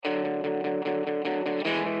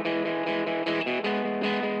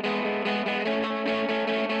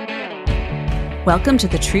Welcome to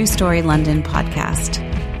the True Story London podcast.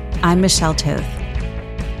 I'm Michelle Toth.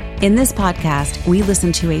 In this podcast, we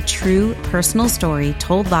listen to a true personal story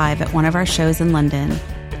told live at one of our shows in London,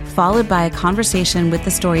 followed by a conversation with the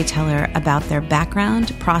storyteller about their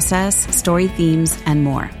background, process, story themes, and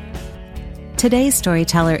more. Today's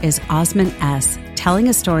storyteller is Osman S., telling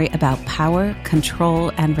a story about power,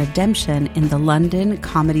 control, and redemption in the London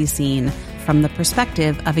comedy scene from the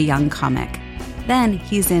perspective of a young comic. Then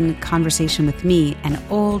he's in conversation with me, an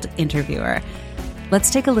old interviewer. Let's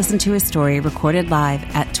take a listen to his story recorded live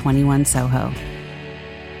at 21 Soho.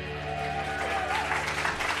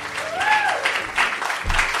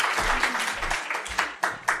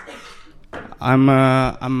 I'm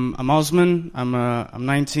Osman. I'm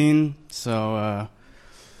 19. So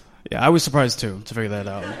yeah, I was surprised too to figure that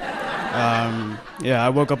out. I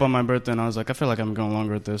woke up on my birthday and I was like, I feel like I'm going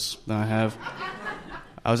longer at this than I have.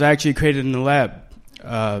 I was actually created in the lab.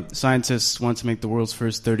 Scientists want to make the world's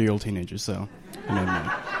first 30-year-old teenager, so you know me.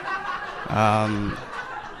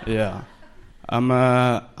 I'm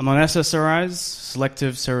on SSRIs,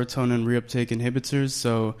 selective serotonin reuptake inhibitors.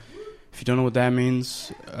 So if you don't know what that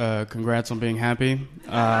means, congrats on being happy.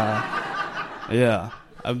 I've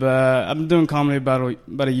been doing comedy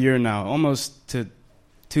about a year now, almost to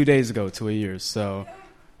 2 days ago to a year. So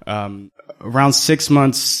around 6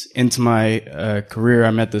 months into my career,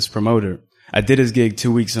 I met this promoter. I did his gig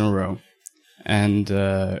 2 weeks in a row, and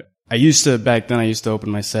back then I used to open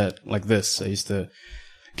my set like this. I used to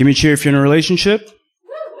give me a cheer if you're in a relationship.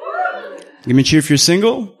 Give me a cheer if you're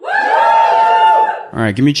single. All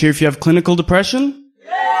right, give me a cheer if you have clinical depression.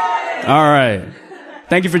 All right.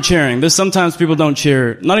 Thank you for cheering. There's sometimes people don't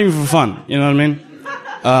cheer, not even for fun. You know what I mean?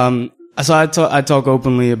 So I talk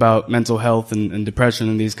openly about mental health and depression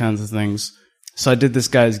and these kinds of things. So I did this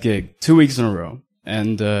guy's gig 2 weeks in a row.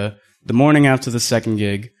 And the morning after the second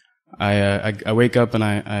gig, I wake up and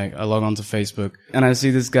I log onto Facebook and I see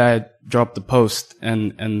this guy drop the post,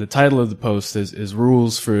 and the title of the post is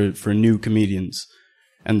rules for new comedians.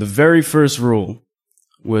 And the very first rule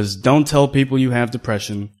was don't tell people you have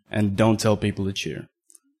depression and don't tell people to cheer.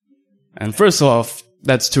 And first off,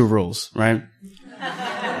 that's 2 rules, right?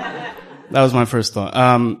 That was my first thought.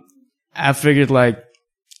 I figured, like,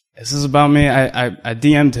 this is about me. I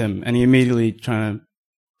DM'd him, and he immediately tried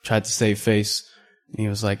to save face. And he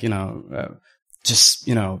was like, you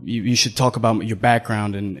should talk about your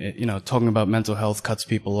background, and, talking about mental health cuts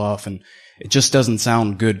people off, and it just doesn't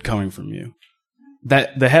sound good coming from you.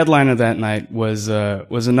 The headliner that night was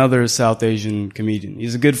another South Asian comedian.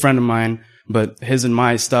 He's a good friend of mine, but his and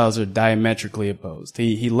my styles are diametrically opposed.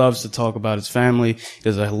 He loves to talk about his family. He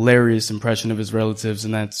does a hilarious impression of his relatives,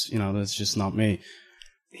 and that's just not me.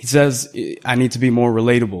 He says I need to be more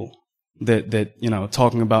relatable. That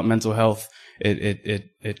talking about mental health,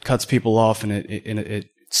 it cuts people off, and it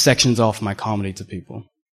sections off my comedy to people.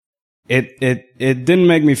 It didn't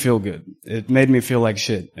make me feel good. It made me feel like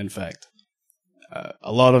shit, in fact.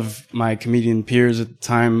 A lot of my comedian peers at the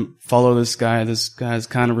time follow this guy. This guy's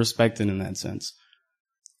kind of respected in that sense.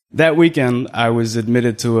 That weekend, I was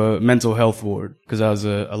admitted to a mental health ward because I was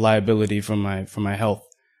a liability for my health.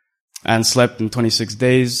 I hadn't slept in 26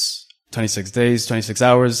 days, 26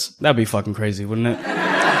 hours. That'd be fucking crazy, wouldn't it?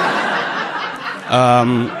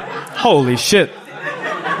 Holy shit.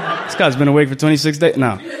 This guy's been awake for 26 days.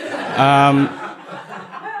 No.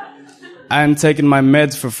 I hadn't taken my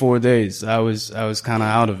meds for 4 days. I was kind of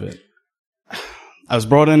out of it. I was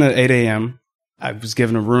brought in at 8 a.m. I was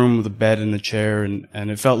given a room with a bed and a chair, and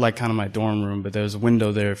it felt like kind of my dorm room, but there was a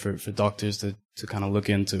window there for doctors to kind of look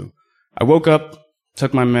into. I woke up,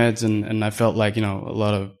 took my meds, and I felt like, a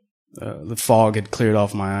lot of the fog had cleared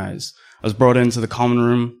off my eyes. I was brought into the common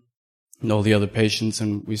room with all the other patients,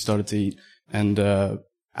 and we started to eat. And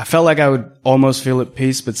I felt like I would almost feel at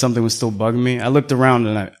peace, but something was still bugging me. I looked around,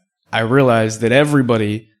 and I realized that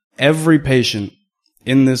every patient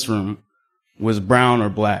in this room was brown or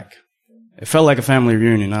black. It felt like a family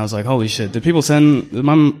reunion. I was like, holy shit. Did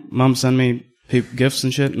my mom send me gifts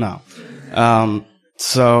and shit? No.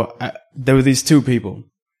 There were these 2 people.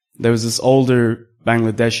 There was this older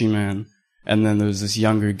Bangladeshi man, and then there was this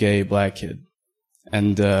younger gay black kid.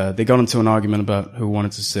 And they got into an argument about who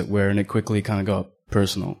wanted to sit where, and it quickly kind of got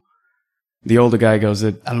personal. The older guy goes, I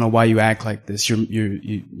don't know why you act like this.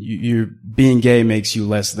 You're being gay makes you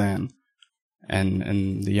less than.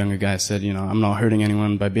 And the younger guy said, I'm not hurting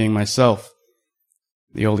anyone by being myself.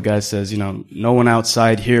 The older guy says, no one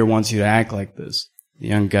outside here wants you to act like this. The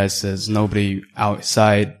young guy says, nobody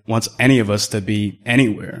outside wants any of us to be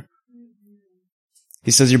anywhere. He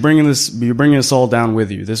says, you're bringing us all down with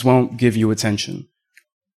you. This won't give you attention.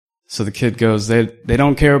 So the kid goes, they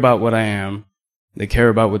don't care about what I am. They care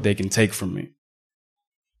about what they can take from me.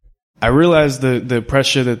 I realized the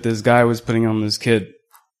pressure that this guy was putting on this kid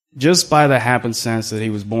just by the happenstance that he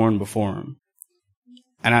was born before him.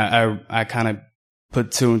 And I kind of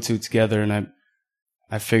put two and two together, and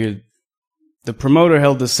I figured the promoter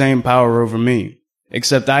held the same power over me,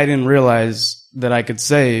 except I didn't realize that I could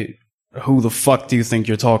say, who the fuck do you think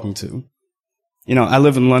you're talking to? You know, I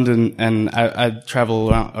live in London, and I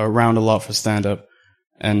travel around a lot for stand-up,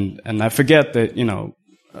 and I forget that, you know,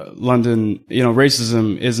 London, you know,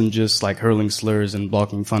 racism isn't just like hurling slurs and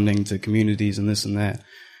blocking funding to communities and this and that.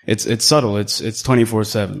 It's subtle. It's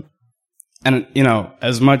 24/7. And, you know,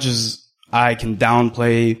 as much as I can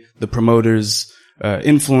downplay the promoter's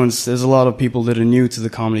influence, there's a lot of people that are new to the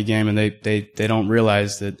comedy game, and they don't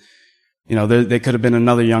realize that, you know, there could have been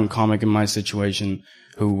another young comic in my situation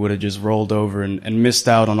who would have just rolled over and missed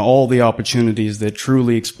out on all the opportunities that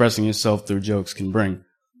truly expressing yourself through jokes can bring.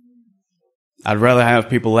 I'd rather have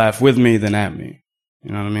people laugh with me than at me.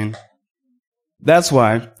 You know what I mean? That's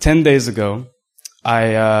why 10 days ago,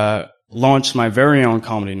 I launched my very own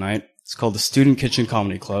comedy night. It's called the Student Kitchen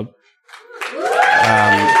Comedy Club.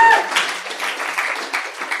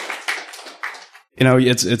 You know,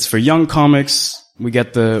 it's for young comics. We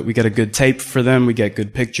get a good tape for them. We get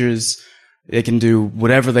good pictures. They can do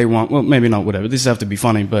whatever they want. Well, maybe not whatever. These have to be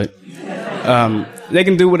funny, but they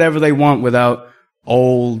can do whatever they want without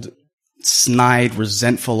old, snide,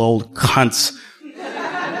 resentful old cunts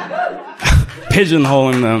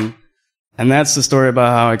pigeonholing them. And that's the story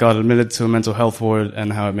about how I got admitted to a mental health ward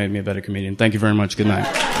and how it made me a better comedian. Thank you very much. Good night.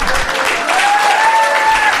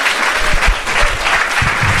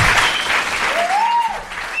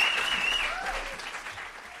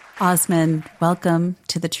 Osman, welcome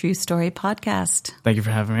to the True Story podcast. Thank you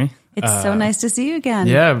for having me. It's so nice to see you again.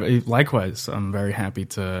 Yeah, likewise. I'm very happy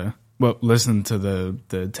to listen to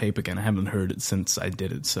the tape again. I haven't heard it since I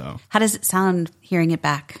did it. So how does it sound hearing it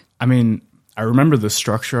back? I mean, I remember the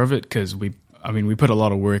structure of it because we put a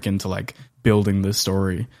lot of work into like building the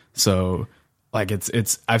story. So like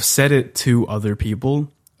I've said it to other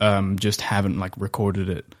people, just haven't like recorded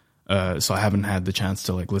it. So I haven't had the chance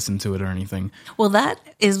to like listen to it or anything. Well, that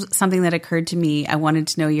is something that occurred to me. I wanted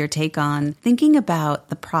to know your take on thinking about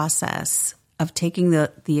the process of taking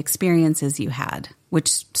the experiences you had, which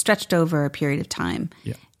stretched over a period of time,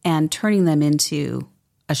 and turning them into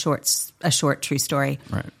a short true story.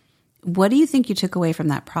 Right. What do you think you took away from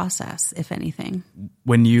that process, if anything?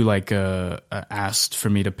 When you like asked for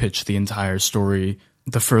me to pitch the entire story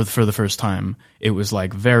for the first time, it was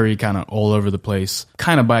like very kind of all over the place,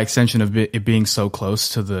 kind of by extension of it being so close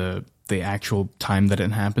to the actual time that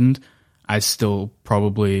it happened. I still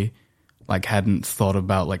probably like hadn't thought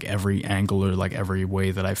about like every angle or like every way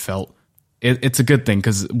that I felt. It's a good thing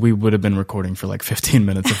because we would have been recording for like 15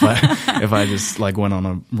 minutes if I just like went on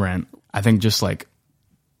a rant. I think just like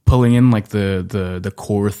pulling in like the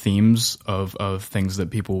core themes of things that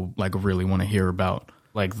people like really want to hear about,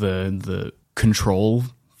 like the control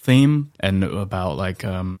theme and about like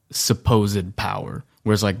supposed power.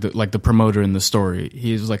 Whereas like the promoter in the story,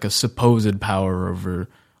 he's like a supposed power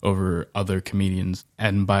over other comedians,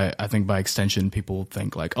 and I think by extension people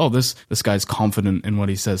think like, oh, this guy's confident in what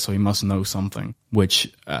he says, so he must know something,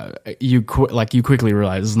 which you quickly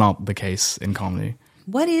realize is not the case in comedy.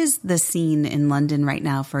 What is the scene in London right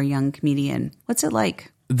now for a young comedian? What's it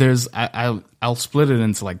like? I'll split it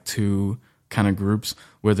into like two kind of groups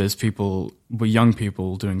where there's young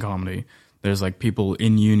people doing comedy. There's like people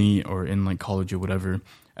in uni or in like college or whatever,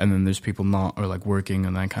 and then there's people not, or like working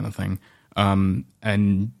and that kind of thing.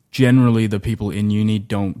 And generally the people in uni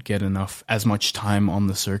don't get as much time on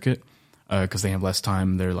the circuit because they have less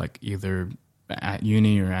time. They're like either at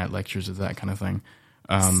uni or at lectures or that kind of thing.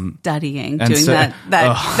 Studying, doing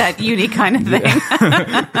that uni kind of thing.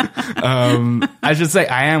 I should say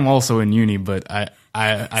I am also in uni, but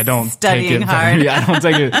I don't studying take it hard. I don't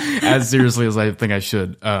take it as seriously as I think I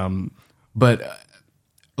should. But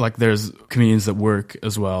like there's comedians that work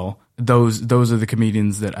as well. Those are the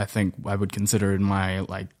comedians that I think I would consider in my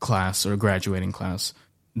like class or graduating class.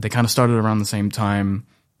 They kind of started around the same time.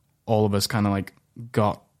 All of us kind of like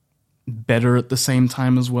got better at the same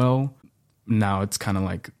time as well. Now it's kind of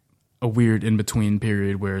like a weird in-between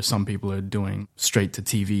period where some people are doing straight to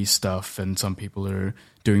TV stuff and some people are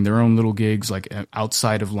doing their own little gigs like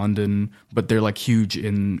outside of London, but they're like huge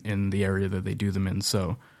in the area that they do them in.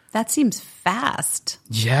 So that seems fast.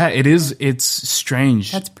 Yeah, it is. It's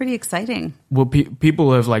strange. That's pretty exciting. Well,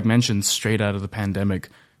 people have like mentioned straight out of the pandemic,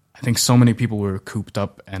 I think so many people were cooped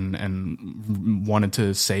up and wanted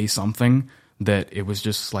to say something that it was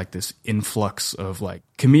just like this influx of like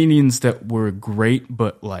comedians that were great,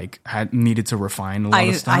 but like had needed to refine a lot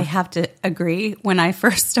of stuff. I have to agree. When I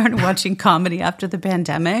first started watching comedy after the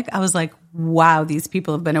pandemic, I was like, wow, these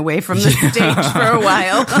people have been away from the stage for a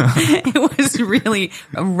while. It was really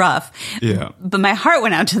rough. Yeah. But my heart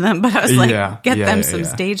went out to them, but I was like, get them some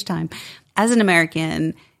stage time. As an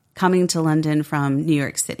American coming to London from New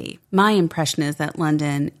York City, my impression is that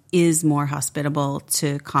London is more hospitable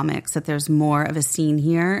to comics, that there's more of a scene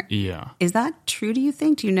here. Yeah. Is that true, do you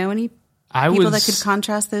think? Do you know any people that could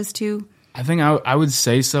contrast those two? I think I would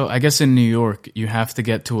say so. I guess in New York, you have to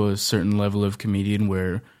get to a certain level of comedian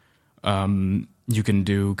where you can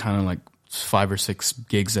do kind of like 5 or 6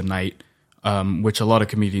 gigs a night, which a lot of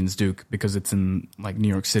comedians do because it's in like New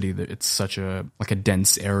York City. That it's such a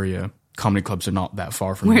dense area. Comedy clubs are not that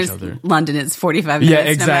far from each other. London is 45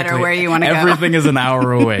 minutes, exactly. no matter where you want to go. Everything is an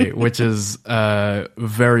hour away, which is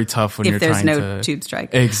very tough when you're trying to... If there's no tube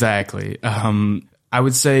strike. Exactly. I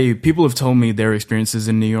would say people have told me their experiences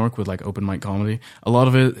in New York with like open mic comedy. A lot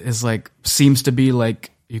of it is like, seems to be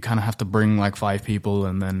like, you kind of have to bring like 5 people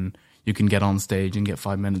and then you can get on stage and get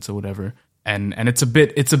 5 minutes or whatever. And it's a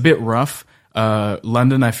bit rough.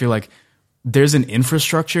 London, I feel like there's an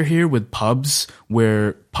infrastructure here with pubs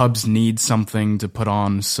where pubs need something to put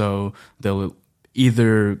on. So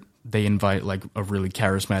they invite like a really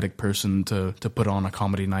charismatic person to put on a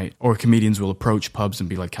comedy night, or comedians will approach pubs and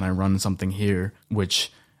be like, can I run something here?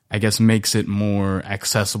 Which I guess makes it more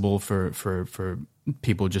accessible for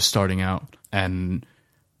people just starting out, and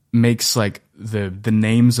makes like the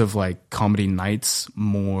names of like comedy nights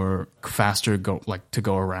more faster to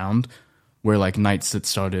go around, where like nights that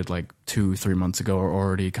started like 2-3 months ago are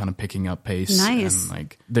already kind of picking up pace. Nice. And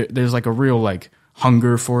like there's like a real like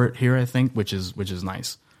hunger for it here, I think, which is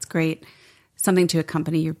nice. It's great. Something to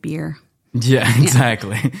accompany your beer. Yeah,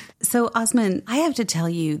 exactly. Yeah. So Osman, I have to tell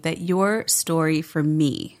you that your story for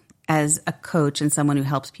me as a coach and someone who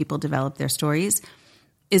helps people develop their stories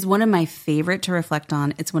is one of my favorite to reflect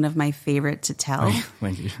on. It's one of my favorite to tell. Oh,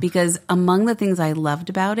 thank you. Because among the things I loved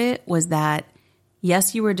about it was that,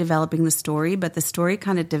 yes, you were developing the story, but the story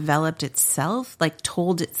kind of developed itself, like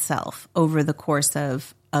told itself over the course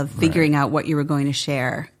of figuring out what you were going to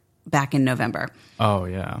share back in November. Oh,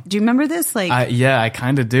 yeah. Do you remember this? Like, I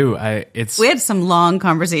kind of do. We had some long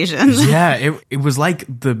conversations. Yeah, it was like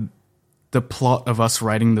the plot of us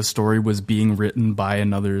writing the story was being written by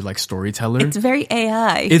another like storyteller. It's very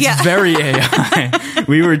AI. It's very AI.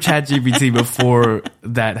 We were ChatGPT before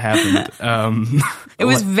that happened. It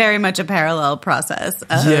was very much a parallel process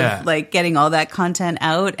of like getting all that content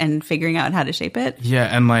out and figuring out how to shape it. Yeah,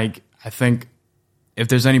 and like I think if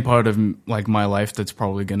there's any part of like my life that's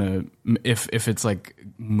probably gonna, if it's like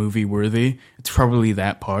movie worthy, it's probably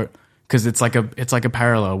that part, because it's like a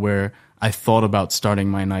parallel where I thought about starting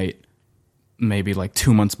my night maybe like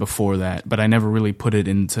 2 months before that, but I never really put it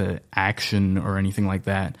into action or anything like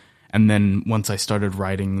that. And then once I started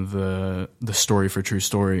writing the story for True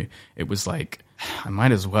Story, it was like, I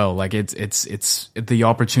might as well. Like it's the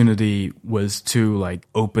opportunity was too like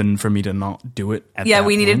open for me to not do it at that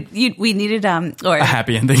we point. needed or a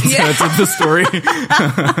happy ending to the story.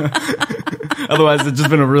 Otherwise, it's just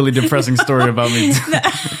been a really depressing story about me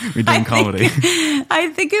doing comedy.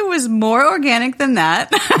 I think it was more organic than that.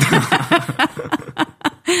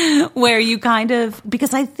 Where you kind of,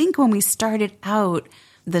 because I think when we started out,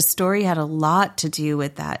 the story had a lot to do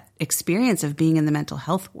with that experience of being in the mental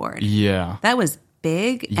health ward. Yeah. That was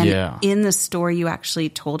big. And in the story you actually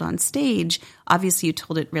told on stage, obviously you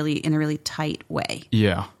told it really in a really tight way.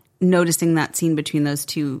 Yeah. Noticing that scene between those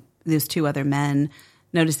two other men,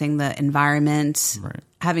 noticing the environment,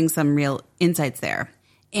 having some real insights there.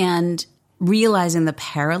 And realizing the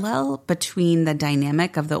parallel between the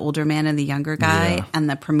dynamic of the older man and the younger guy and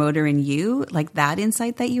the promoter and you, like that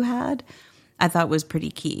insight that you had, I thought was pretty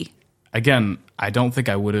key. Again, I don't think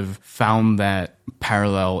I would have found that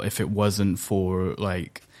parallel if it wasn't for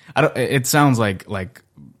like, it sounds like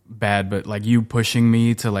bad, but like you pushing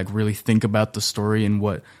me to like really think about the story and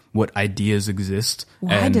what ideas exist.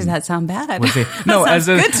 Why does that sound bad? No, as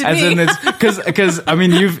in it's because I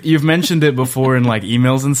mean you've mentioned it before in like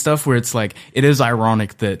emails and stuff where it's like it is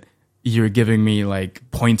ironic that you're giving me like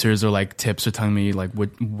pointers or like tips or telling me like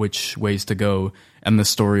which ways to go, and the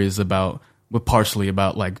story is partially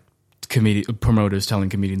about like promoters telling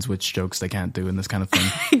comedians which jokes they can't do and this kind of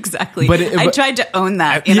thing. Exactly. But I tried to own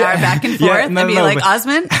that in our back and forth and be like,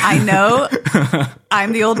 Osman, I know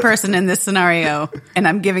I'm the old person in this scenario and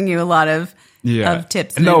I'm giving you a lot of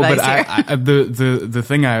tips and advice here. The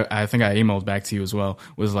thing I think I emailed back to you as well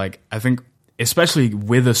was like, I think especially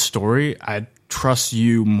with a story, I trust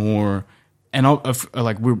you more And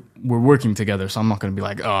like we're working together, so I'm not going to be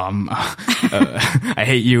like, oh, I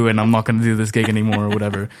hate you, and I'm not going to do this gig anymore or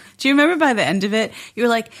whatever. Do you remember by the end of it, you were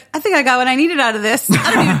like, I think I got what I needed out of this.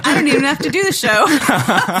 I don't even have to do the show.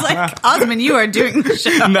 I was like, Osman, you are doing the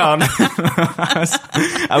show. No.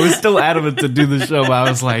 I was still adamant to do the show, but I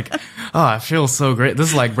was like, oh, I feel so great. This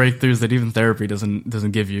is like breakthroughs that even therapy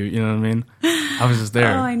doesn't give you. You know what I mean? I was just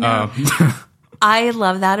there. Oh, I know. I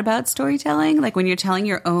love that about storytelling. Like when you're telling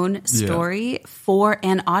your own story for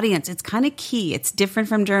an audience, it's kind of key. It's different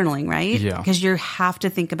from journaling, right? Yeah. Because you have to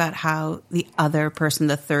think about how the other person,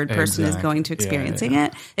 the third person is going to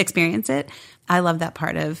experience it. I love that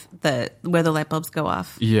part of where the light bulbs go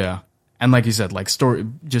off. Yeah. And like you said, like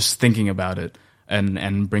just thinking about it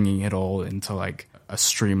and bringing it all into like a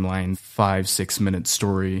streamlined 5-6 minute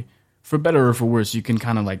story, for better or for worse, you can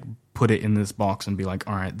kind of like put it in this box and be like,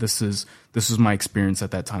 all right, this is my experience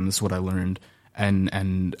at that time. This is what I learned.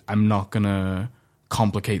 And I'm not going to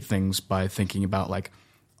complicate things by thinking about like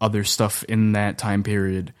other stuff in that time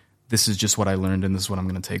period. This is just what I learned, and this is what I'm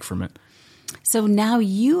going to take from it. So now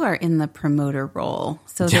you are in the promoter role.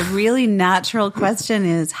 So the really natural question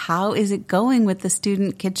is, how is it going with the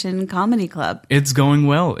Student Kitchen Comedy Club? It's going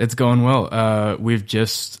well. It's going well. I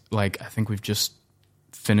think we've just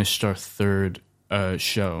finished our third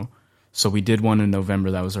show. So we did one in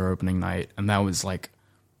November. That was our opening night. And that was like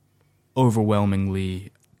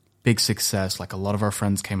overwhelmingly big success. Like a lot of our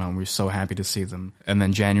friends came out and we were so happy to see them. And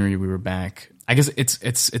then January we were back. I guess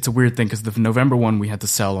it's a weird thing because the November one we had to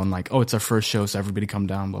sell on like, oh, it's our first show, so everybody come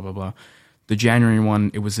down, blah, blah, blah. The January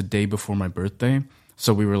one, it was a day before my birthday.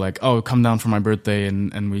 So we were like, oh, come down for my birthday.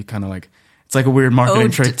 And we kind of like, it's like a weird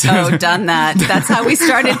marketing trick too. Done that. That's how we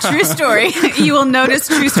started True Story. You will notice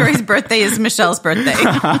True Story's birthday is Michelle's birthday.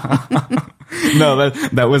 No,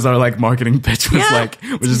 that was our like marketing pitch. Was like,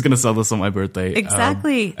 we're just gonna sell this on my birthday.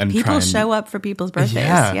 Exactly. And people show up for people's birthdays.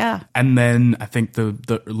 Yeah. And then I think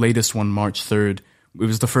the latest one, March 3rd, it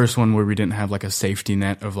was the first one where we didn't have like a safety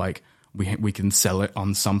net of like we can sell it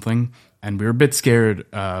on something, and we were a bit scared,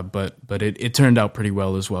 but it turned out pretty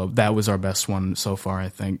well as well. That was our best one so far, I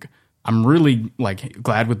think. I'm really like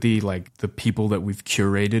glad with the people that we've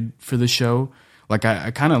curated for the show. Like I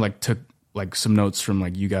kind of like took like some notes from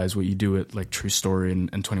like you guys, what you do at like True Story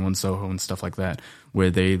and 21 Soho and stuff like that, where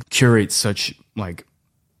they curate such like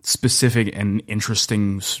specific and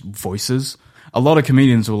interesting voices. A lot of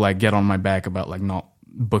comedians will like get on my back about like not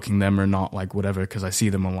booking them or not like whatever, because I see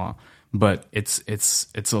them a lot. But it's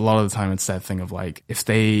a lot of the time it's that thing of like, if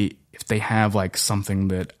they have like something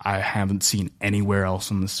that I haven't seen anywhere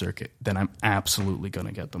else on the circuit, then I'm absolutely going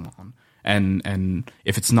to get them on. And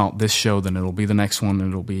if it's not this show, then it'll be the next one, and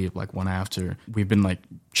it'll be like one after. We've been like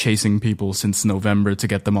chasing people since November to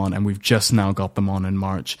get them on, and we've just now got them on in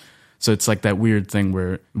March. So it's like that weird thing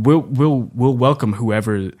where we'll welcome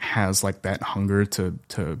whoever has like that hunger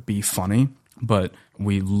to be funny, but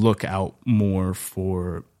we look out more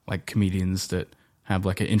for like comedians that have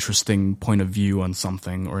like an interesting point of view on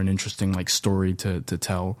something, or an interesting like story to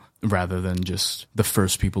tell, rather than just the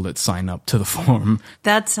first people that sign up to the forum.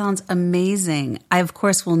 That sounds amazing. I, of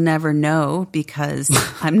course, will never know because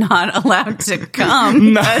I'm not allowed to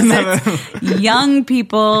come. It's young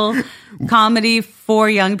people, comedy for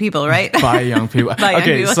young people, right? By young people.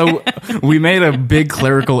 Okay, so we made a big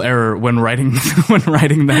clerical error when writing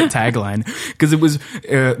that tagline, because it was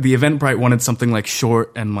the Eventbrite wanted something like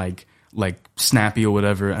short and like snappy or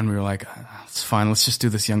whatever, and we were like, it's fine, let's just do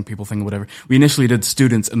this young people thing or whatever. We initially did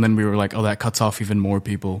students, and then we were like, oh, that cuts off even more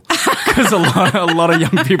people, because a lot of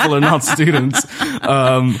young people are not students.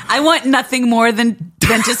 I want nothing more than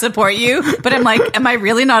to support you, but I'm like, am I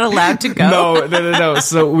really not allowed to go? No.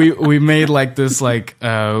 So we made like this like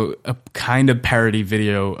a kind of parody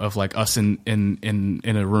video of like us in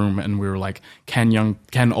a room, and we were like,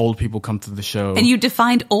 can old people come to the show? And you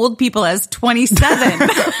defined old people as 27.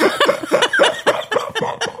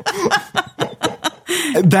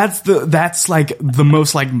 That's like the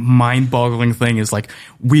most like mind-boggling thing is like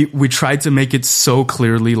we tried to make it so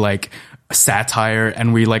clearly like satire,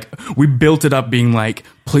 and we built it up being like,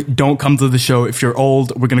 don't come to the show if you're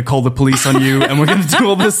old, we're gonna call the police on you, and we're gonna do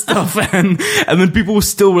all this stuff, and then people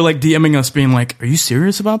still were like DMing us being like, are you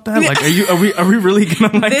serious about that? Like, are we really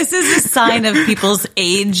gonna like... This is a sign of people's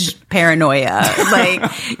age paranoia.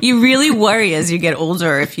 Like, you really worry as you get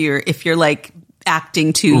older if you're like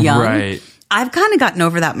acting too young. Right. I've kind of gotten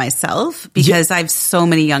over that myself because I have so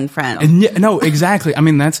many young friends. And no, exactly. I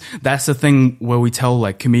mean, that's the thing where we tell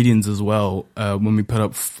like comedians as well, when we put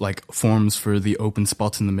up like forms for the open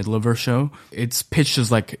spots in the middle of our show, it's pitched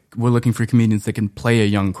as like, we're looking for comedians that can play a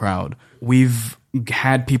young crowd. We've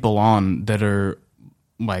had people on that are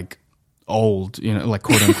like old, you know, like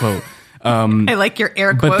quote unquote. I like your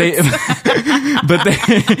air quotes.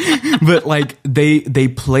 But like they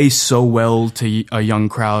play so well to a young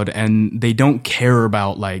crowd, and they don't care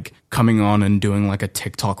about like coming on and doing like a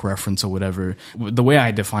TikTok reference or whatever. The way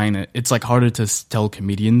I define it, it's like harder to tell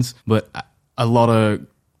comedians, but a lot of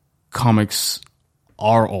comics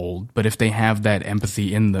are old, but if they have that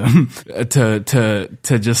empathy in them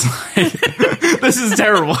to just like this is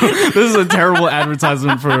terrible. This is a terrible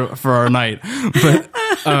advertisement for our night. But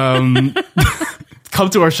come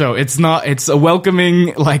to our show. It's a welcoming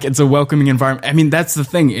environment. I mean, that's the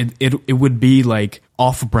thing. It would be like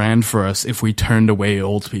off brand for us if we turned away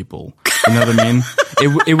old people. You know what I mean?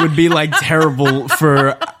 It would be like terrible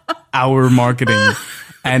for our marketing.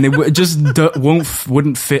 And it just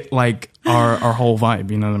wouldn't fit like our whole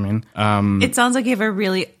vibe, you know what I mean? It sounds like you have a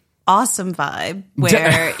really awesome vibe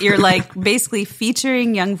where you're like basically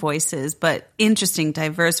featuring young voices, but interesting,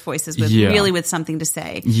 diverse voices with something to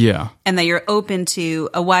say. Yeah. And that you're open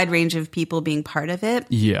to a wide range of people being part of it.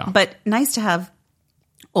 Yeah. But nice to have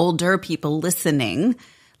older people listening,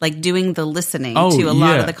 like doing the listening to a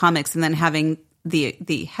lot of the comics, and then having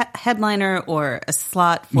the headliner or a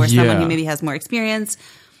slot for someone who maybe has more experience.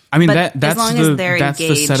 I mean, but that's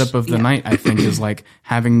the setup of the night, I think, is like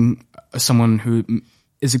having someone who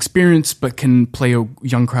is experienced but can play a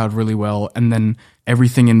young crowd really well, and then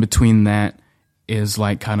everything in between that is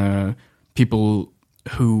like kind of people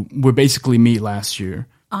who were basically me last year.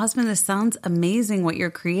 Osman, this sounds amazing what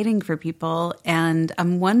you're creating for people, and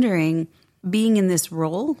I'm wondering, being in this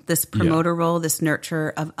role, this promoter role, this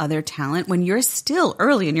nurturer of other talent, when you're still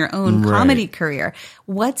early in your own comedy career,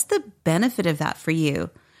 what's the benefit of that for you?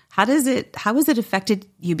 How has it affected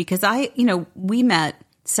you? Because we met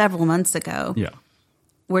several months ago. Yeah.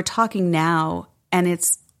 We're talking now, and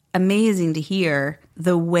it's amazing to hear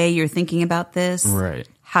the way you're thinking about this. Right.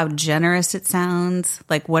 How generous it sounds.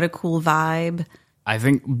 Like, what a cool vibe. I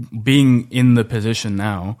think being in the position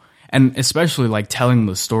now, and especially like telling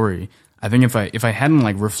the story, I think if I hadn't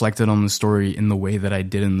like reflected on the story in the way that I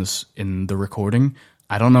did in the recording,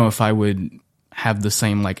 I don't know if I would have the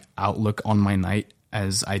same like outlook on my night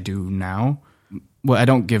as I do now. Well, I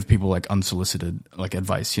don't give people like unsolicited like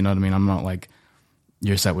advice, you know what I mean? I'm not like,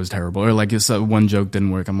 your set was terrible, or like one joke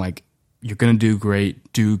didn't work. I'm like, you're gonna do great.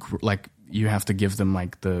 Like you have to give them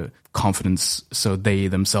like the confidence so they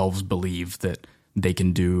themselves believe that they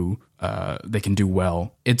can do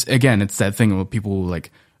well. It's that thing where people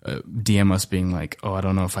like DM us being like, oh, I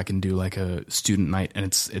don't know if I can do like a student night, and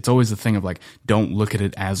it's always the thing of like, don't look at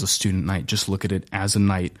it as a student night, just look at it as a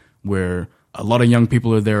night where a lot of young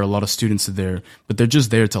people are there, a lot of students are there, but they're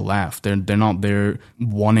just there to laugh. They're not there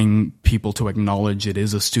wanting people to acknowledge it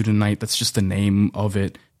is a student night. That's just the name of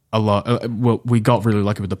it. We got really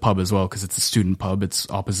lucky with the pub as well, because it's a student pub. It's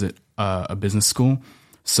opposite a business school,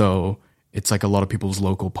 so it's like a lot of people's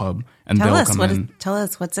local pub. And tell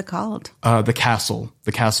us what's it called? The Castle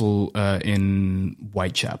in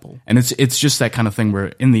Whitechapel, and it's just that kind of thing where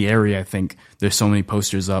in the area, I think there's so many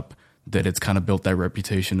posters up that it's kind of built that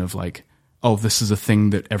reputation of like, oh, this is a thing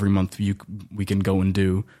that every month we can go and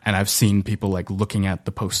do. And I've seen people like looking at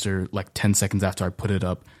the poster like 10 seconds after I put it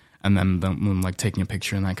up, and then them like taking a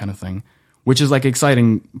picture and that kind of thing, which is like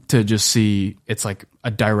exciting to just see. It's like a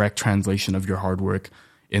direct translation of your hard work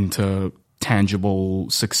into tangible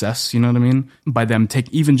success, you know what I mean? By them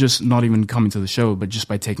not even coming to the show, but just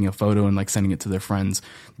by taking a photo and like sending it to their friends.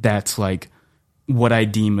 That's like what I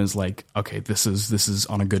deem as like, okay, this is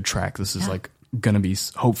on a good track. This is like gonna be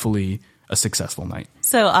hopefully a successful night.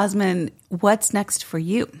 So Osman, what's next for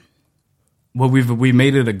you? Well, we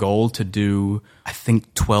made it a goal to do, I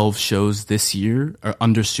think, 12 shows this year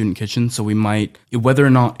under Student Kitchen. So we might, whether or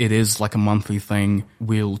not it is like a monthly thing,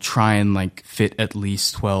 we'll try and like fit at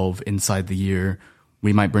least 12 inside the year.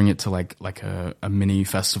 We might bring it to like a mini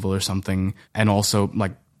festival or something, and also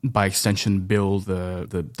like by extension build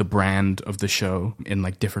the brand of the show in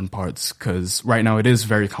like different parts, because right now it is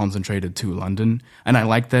very concentrated to London, and I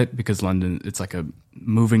like that because London, it's like a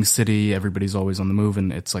moving city, everybody's always on the move,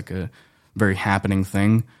 and it's like a very happening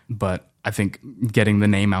thing. But I think getting the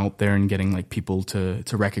name out there and getting like people to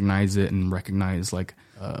recognize it and recognize like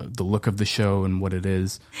the look of the show and what it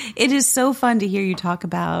is. It is so fun to hear you talk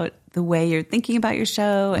about the way you're thinking about your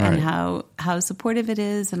show and how supportive it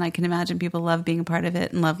is. And I can imagine people love being a part of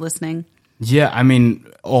it and love listening. Yeah, I mean,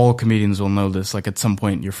 all comedians will know this. Like at some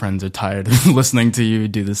point your friends are tired of listening to you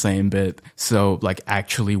do the same bit. So like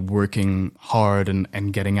actually working hard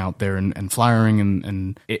and getting out there and flyering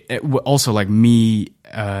and it also like me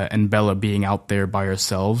and Bella being out there by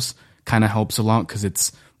ourselves kind of helps a lot, because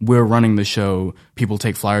it's we're running the show. People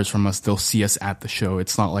take flyers from us. They'll see us at the show.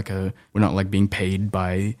 It's not like we're not like being paid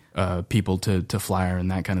by people to flyer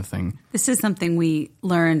and that kind of thing. This is something we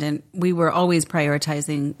learned, and we were always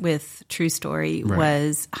prioritizing with True Story,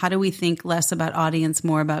 was how do we think less about audience,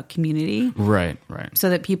 more about community? Right. So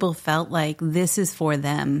that people felt like this is for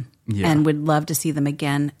them and would love to see them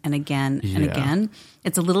again and again and again.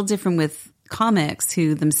 It's a little different with comics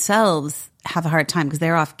who themselves have a hard time because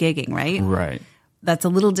they're off gigging, right? Right. That's a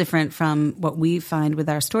little different from what we find with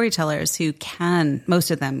our storytellers who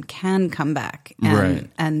most of them can come back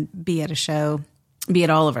and be at a show, be at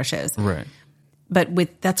all of our shows. Right.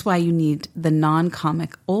 But that's why you need the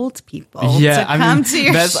non-comic old people to come to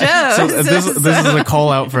your shows. So this is a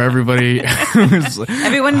call out for everybody.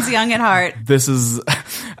 Everyone's young at heart. This is,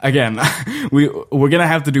 again, we're going to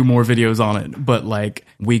have to do more videos on it, but like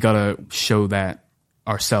we got to show that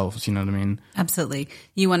ourselves, you know what I mean? Absolutely.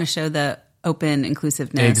 You want to show the open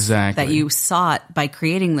inclusiveness that you sought by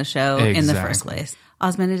creating the show in the first place.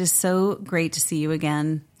 Osman, it is so great to see you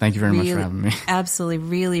again. Thank you very much for having me. Absolutely.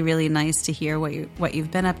 Really, really nice to hear what you've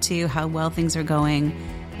been up to, how well things are going,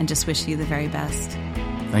 and just wish you the very best.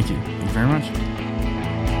 Thank you. Thank you very much.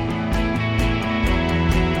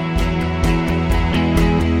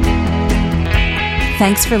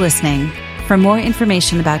 Thanks for listening. For more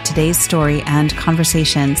information about today's story and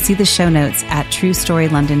conversation, see the show notes at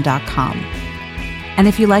truestorylondon.com. And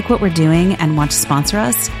if you like what we're doing and want to sponsor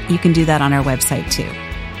us, you can do that on our website too.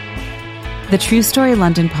 The True Story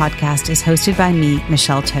London podcast is hosted by me,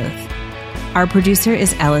 Michelle Toth. Our producer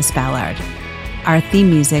is Ellis Ballard. Our theme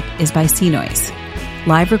music is by Sea Noise.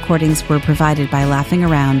 Live recordings were provided by Laughing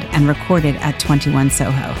Around and recorded at 21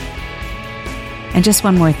 Soho. And just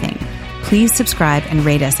one more thing. Please subscribe and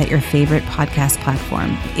rate us at your favorite podcast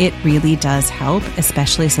platform. It really does help,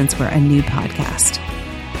 especially since we're a new podcast.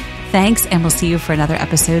 Thanks, and we'll see you for another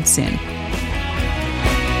episode soon.